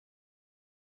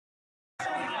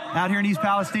out here in East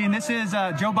Palestine. This is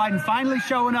Joe Biden finally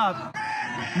showing up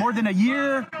more than a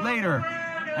year later.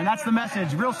 And that's the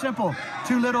message. Real simple.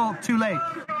 Too little, too late.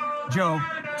 Joe,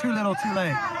 too little, too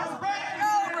late.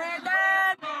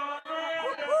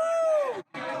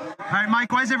 All right,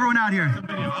 Mike, why is everyone out here?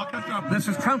 This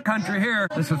is Trump country here.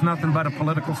 This is nothing but a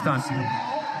political stunt.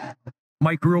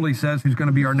 Mike Ruley says he's going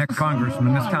to be our next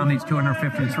congressman. This town needs $250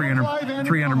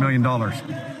 to $300 million.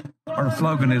 Our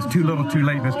slogan is too little, too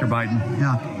late, Mr. Biden.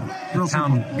 Yeah, real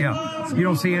simple. Yeah, you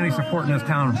don't see any support in this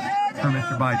town for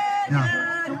Mr. Biden.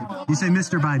 Yeah, you say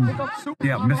Mr. Biden.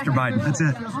 Yeah, Mr. Biden. That's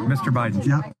it. Mr. Biden.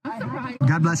 Yep.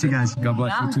 God bless you guys. God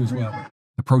bless you too as well.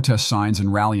 The protest signs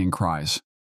and rallying cries,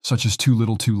 such as too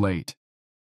little, too late,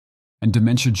 and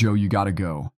Dementia Joe, you gotta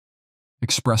go,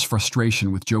 express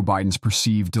frustration with Joe Biden's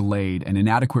perceived delayed and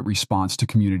inadequate response to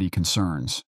community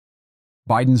concerns.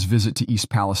 Biden's visit to East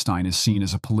Palestine is seen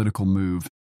as a political move,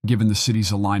 given the city's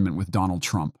alignment with Donald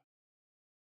Trump.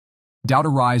 Doubt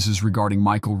arises regarding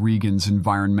Michael Regan's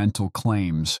environmental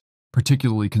claims,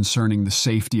 particularly concerning the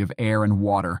safety of air and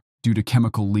water due to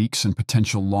chemical leaks and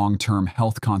potential long-term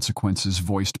health consequences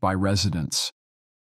voiced by residents.